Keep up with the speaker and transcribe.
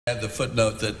add the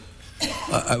footnote that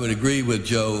I would agree with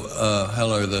Joe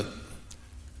Heller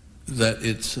that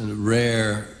it's a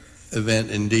rare event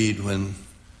indeed when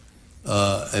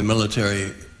a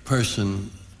military person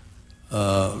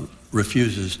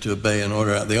refuses to obey an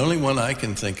order. The only one I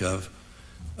can think of,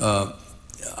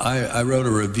 I wrote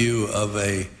a review of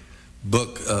a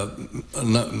book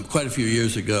quite a few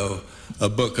years ago, a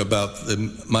book about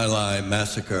the Lai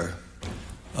Massacre,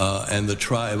 and the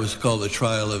trial. It was called The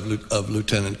Trial of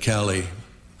Lieutenant Calley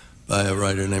by a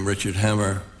writer named Richard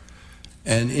Hammer.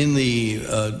 And in the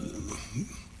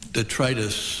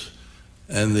detritus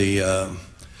and the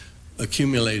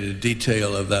accumulated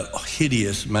detail of that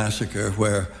hideous massacre,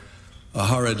 where a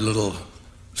horrid little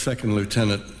second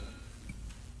lieutenant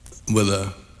with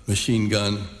a machine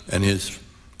gun and his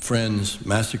friends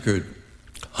massacred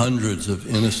hundreds of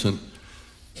innocent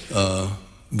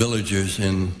villagers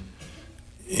in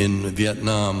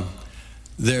Vietnam,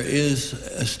 there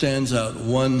stands out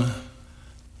one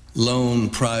lone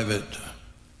private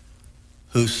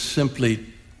who simply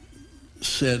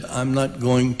said, "I'm not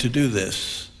going to do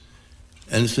this."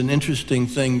 And it's an interesting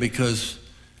thing because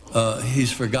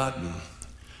he's forgotten.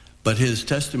 But his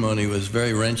testimony was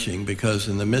very wrenching, because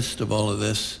in the midst of all of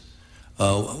this,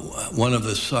 one of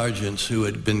the sergeants who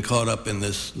had been caught up in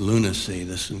this lunacy,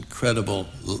 this incredible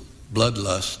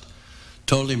bloodlust,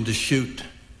 told him to shoot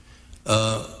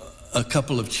a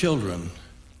couple of children.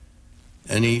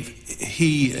 And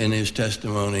he in his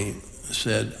testimony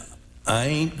said, "I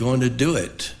ain't going to do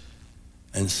it,"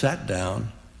 and sat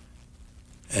down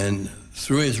and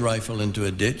threw his rifle into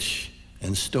a ditch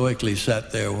and stoically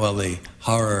sat there while the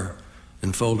horror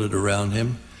unfolded around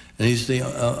him. And he's the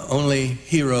only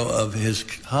hero of his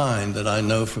kind that I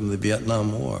know from the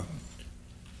Vietnam War.